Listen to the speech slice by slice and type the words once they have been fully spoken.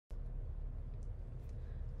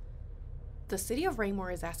The City of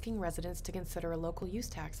Raymore is asking residents to consider a local use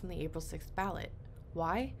tax on the April 6th ballot.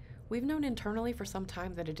 Why? We've known internally for some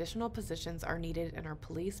time that additional positions are needed in our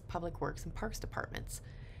police, public works, and parks departments.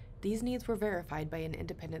 These needs were verified by an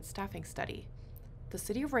independent staffing study. The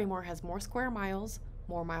City of Raymore has more square miles,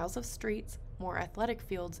 more miles of streets, more athletic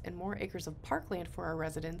fields, and more acres of parkland for our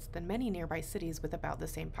residents than many nearby cities with about the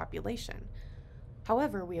same population.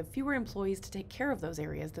 However, we have fewer employees to take care of those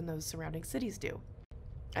areas than those surrounding cities do.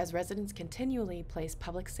 As residents continually place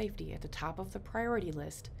public safety at the top of the priority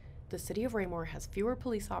list, the City of Raymore has fewer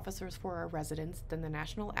police officers for our residents than the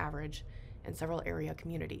national average and several area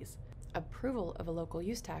communities. Approval of a local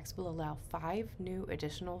use tax will allow 5 new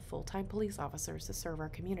additional full-time police officers to serve our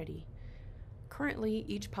community. Currently,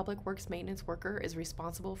 each public works maintenance worker is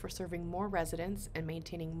responsible for serving more residents and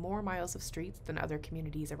maintaining more miles of streets than other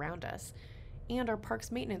communities around us, and our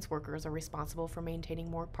parks maintenance workers are responsible for maintaining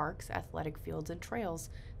more parks, athletic fields, and trails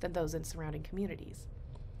than those in surrounding communities.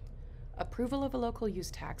 Approval of a local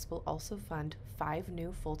use tax will also fund 5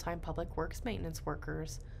 new full-time public works maintenance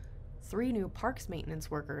workers, 3 new parks maintenance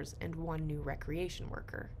workers, and 1 new recreation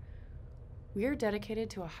worker. We are dedicated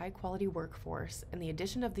to a high-quality workforce, and the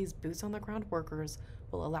addition of these boots-on-the-ground workers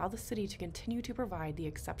will allow the city to continue to provide the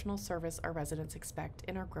exceptional service our residents expect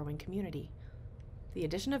in our growing community. The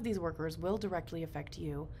addition of these workers will directly affect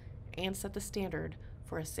you and set the standard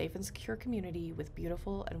for a safe and secure community with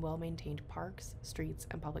beautiful and well-maintained parks, streets,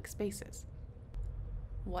 and public spaces.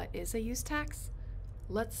 What is a use tax?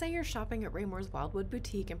 Let's say you're shopping at Raymore's Wildwood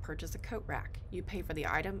Boutique and purchase a coat rack. You pay for the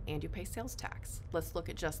item and you pay sales tax. Let's look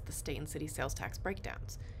at just the state and city sales tax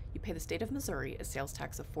breakdowns. You pay the state of Missouri a sales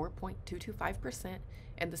tax of 4.225%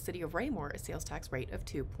 and the City of Raymore a sales tax rate of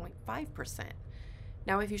 2.5%.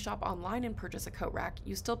 Now, if you shop online and purchase a coat rack,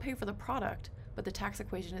 you still pay for the product, but the tax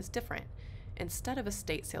equation is different. Instead of a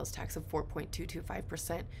state sales tax of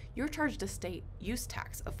 4.225%, you're charged a state use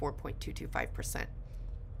tax of 4.225%.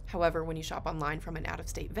 However, when you shop online from an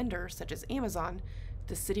out-of-state vendor, such as Amazon,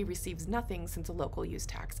 the city receives nothing since a local use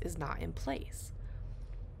tax is not in place.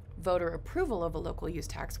 Voter approval of a local use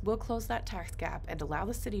tax will close that tax gap and allow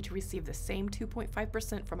the city to receive the same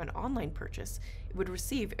 2.5% from an online purchase it would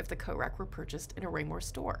receive if the coat rack were purchased in a Raymore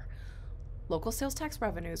store. Local sales tax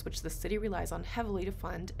revenues, which the city relies on heavily to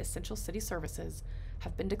fund essential city services,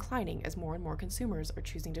 have been declining as more and more consumers are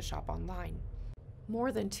choosing to shop online.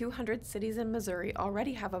 More than 200 cities in Missouri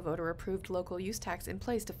already have a voter-approved local use tax in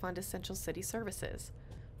place to fund essential city services.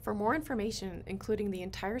 For more information, including the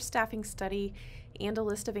entire staffing study and a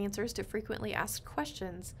list of answers to frequently asked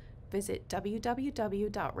questions, visit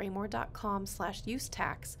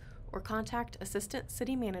www.raymore.com/use-tax or contact Assistant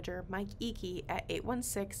City Manager Mike Eakey at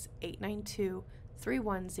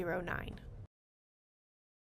 816-892-3109.